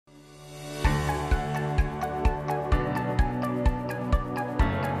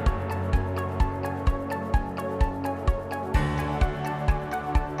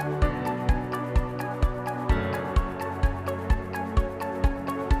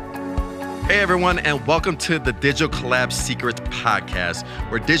Hey everyone, and welcome to the Digital Collab Secrets podcast,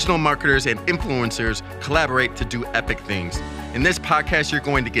 where digital marketers and influencers collaborate to do epic things. In this podcast, you're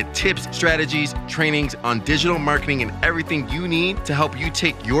going to get tips, strategies, trainings on digital marketing and everything you need to help you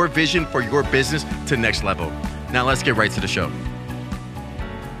take your vision for your business to the next level. Now let's get right to the show.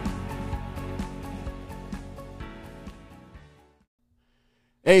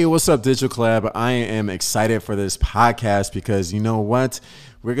 Hey, what's up, Digital Collab? I am excited for this podcast because you know what?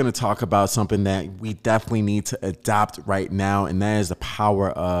 We're going to talk about something that we definitely need to adopt right now, and that is the power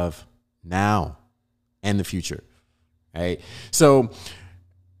of now and the future, right? So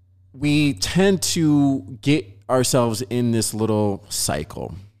we tend to get ourselves in this little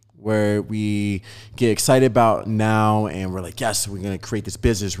cycle where we get excited about now and we're like, yes, we're going to create this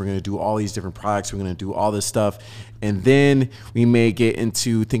business. We're going to do all these different products. We're going to do all this stuff. And then we may get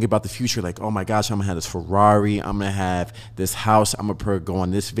into thinking about the future, like, oh my gosh, I'm going to have this Ferrari. I'm going to have this house. I'm going to go on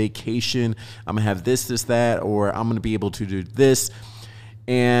this vacation. I'm going to have this, that, or I'm going to be able to do this.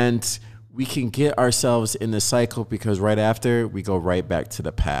 And we can get ourselves in the cycle because right after we go right back to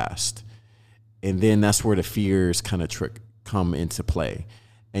the past. And then that's where the fears kind of come into play.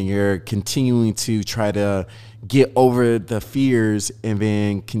 And you're continuing to try to get over the fears and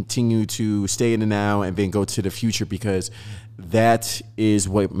then continue to stay in the now and then go to the future, because that is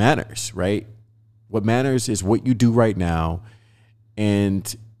what matters, right? What matters is what you do right now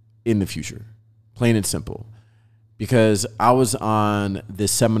and in the future, plain and simple. Because I was on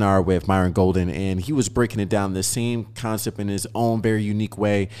this seminar with Myron Golden, and he was breaking it down the same concept in his own very unique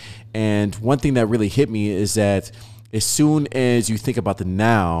way. And one thing that really hit me is that as soon as you think about the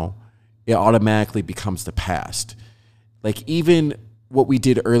now, it automatically becomes the past. Like even what we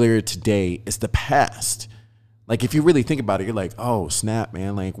did earlier today is the past. Like if you really think about it, you're like, oh snap,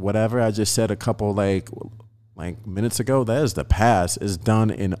 man, like whatever I just said a couple like minutes ago, that is the past. It's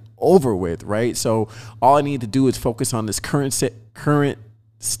done and over with, right? So all I need to do is focus on this current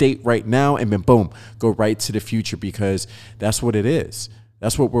state right now, and then boom, go right to the future, because that's what it is.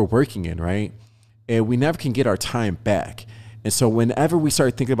 That's what we're working in, right? And we never can get our time back. And so whenever we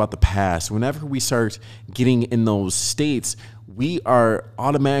start thinking about the past, whenever we start getting in those states, we are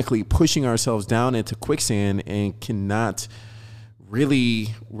automatically pushing ourselves down into quicksand and cannot really,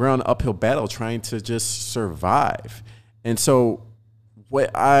 we're on an uphill battle trying to just survive. And so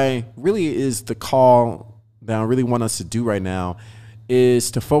what I really is the call that I really want us to do right now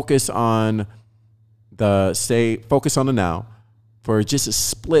is to focus on focus on the now for just a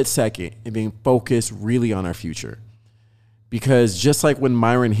split second and being focused really on our future. Because just like when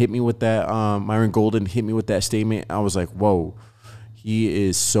Myron hit me with that, Myron Golden hit me with that statement, I was like, whoa, he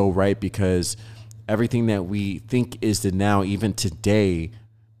is so right, because everything that we think is the now, even today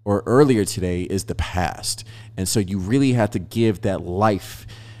or earlier today, is the past. And so you really have to give that life,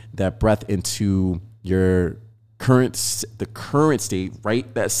 that breath into your current state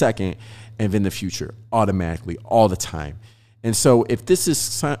right that second, and then the future automatically all the time. And so if this is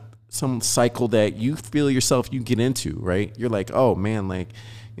some cycle that you feel yourself you get into, right? You're like, oh man, like,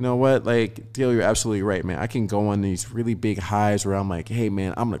 you know what? Like, Dale, you're absolutely right, man. I can go on these really big highs where I'm like, hey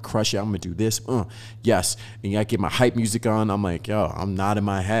man, I'm going to crush it. I'm going to do this. Yes. And I get my hype music on. I'm like, yo, I'm nodding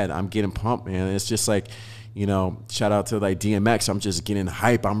my head. I'm getting pumped, man. It's just like, you know, shout out to like DMX. I'm just getting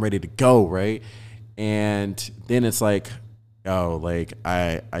hype. I'm ready to go. Right. And then it's like, oh, like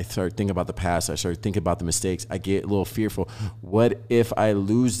I start thinking about the past. I start thinking about the mistakes. I get a little fearful. What if I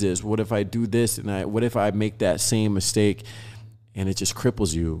lose this? What if I do this? And what if I make that same mistake? And it just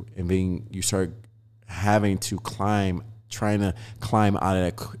cripples you. And then you start having to trying to climb out of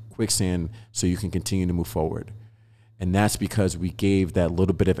that quicksand so you can continue to move forward. And that's because we gave that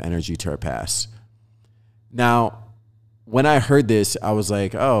little bit of energy to our past. Now, when I heard this, I was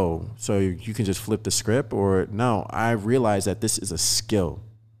like, oh, so you can just flip the script? Or no, I realized that this is a skill.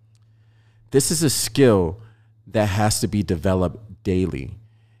 This is a skill that has to be developed daily.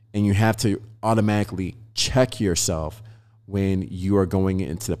 And you have to automatically check yourself when you are going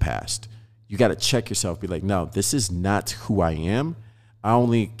into the past. You got to check yourself, be like, no, this is not who I am. I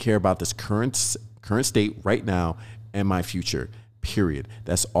only care about this current state right now and my future, period.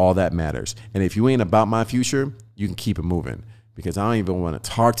 That's all that matters. And if you ain't about my future, you can keep it moving, because I don't even want to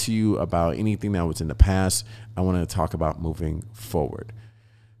talk to you about anything that was in the past. I want to talk about moving forward.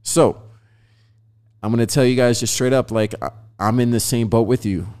 So I'm going to tell you guys just straight up, like, I'm in the same boat with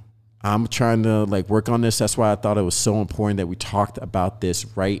you. I'm trying to like work on this. That's why I thought it was so important that we talked about this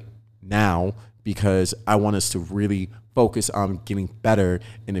right now, because I want us to really focus on getting better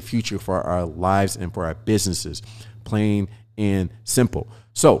in the future for our lives and for our businesses, plain and simple.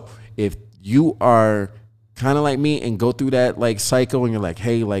 So if you are kind of like me and go through that like cycle and you're like,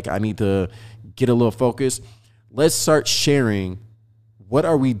 hey, like I need to get a little focus, let's start sharing what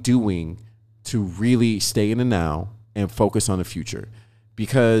are we doing to really stay in the now and focus on the future,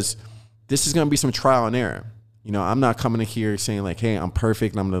 because this is going to be some trial and error. You know, I'm not coming in here saying like, hey, I'm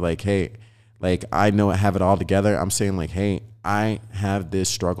perfect. And I'm going to like, hey, like I know I have it all together. I'm saying like, hey, I have this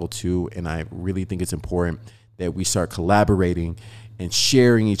struggle too. And I really think it's important that we start collaborating and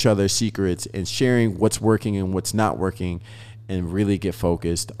sharing each other's secrets and sharing what's working and what's not working and really get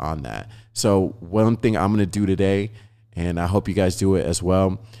focused on that. So one thing I'm going to do today, and I hope you guys do it as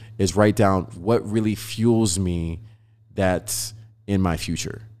well, is write down what really fuels me that's in my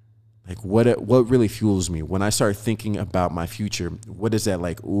future. Like what really fuels me when I start thinking about my future. What is that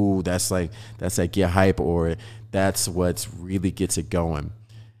like? Ooh, that's like get hype, or that's what's really gets it going.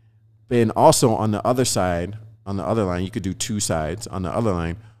 And also on the other side, on the other line, you could do two sides. On the other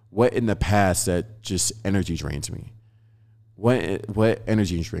line, what in the past that just energy drains me? What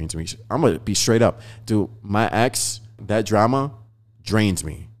energy drains me? I'm gonna be straight up, dude. My ex, that drama drains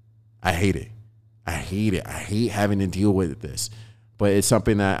me. I hate it. I hate having to deal with this. But it's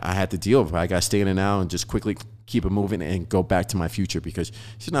something that I had to deal with. I got to stay in it now and just quickly keep it moving and go back to my future, because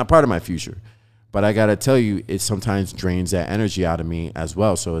she's not part of my future. But I got to tell you, it sometimes drains that energy out of me as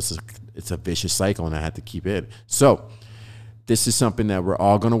well. So it's a vicious cycle, and I had to keep it. So this is something that we're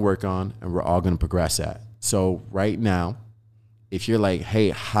all going to work on and we're all going to progress at. So right now, if you're like, hey,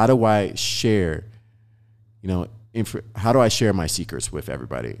 how do I share, how do I share my secrets with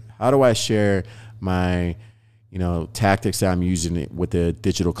everybody? How do I share my tactics that I'm using with the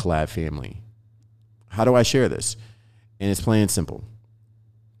Digital Collab family? How do I share this? And it's plain and simple.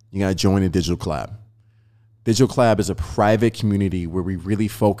 You got to join a Digital Collab. Digital Collab is a private community where we really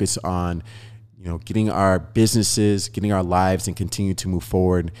focus on, getting our businesses, getting our lives, and continue to move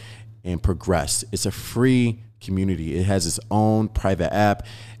forward and progress. It's a free community. It has its own private app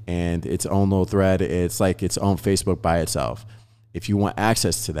and its own little thread. It's like its own Facebook by itself. If you want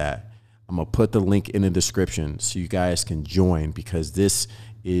access to that, I'm going to put the link in the description so you guys can join, because this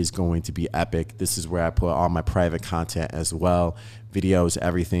is going to be epic. This is where I put all my private content as well, videos,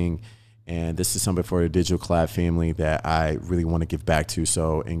 everything. And this is something for the Digital Collab family that I really want to give back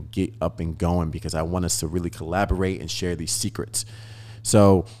to, and get up and going, because I want us to really collaborate and share these secrets.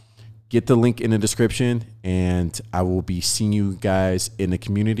 So get the link in the description, and I will be seeing you guys in the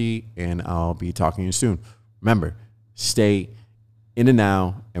community, and I'll be talking to you soon. Remember, stay in the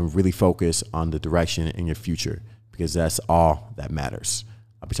now and really focus on the direction in your future, because that's all that matters.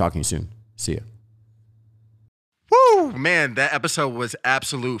 I'll be talking to you soon. See ya. Woo, man, that episode was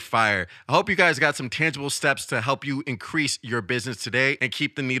absolute fire. I hope you guys got some tangible steps to help you increase your business today and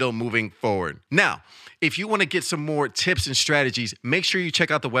keep the needle moving forward. Now, if you want to get some more tips and strategies, make sure you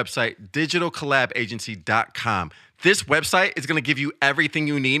check out the website, digitalcollabagency.com. This website is going to give you everything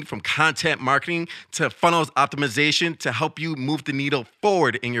you need, from content marketing to funnels optimization, to help you move the needle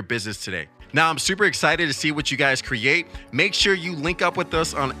forward in your business today. Now, I'm super excited to see what you guys create. Make sure you link up with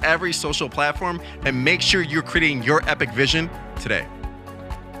us on every social platform, and make sure you're creating your epic vision today.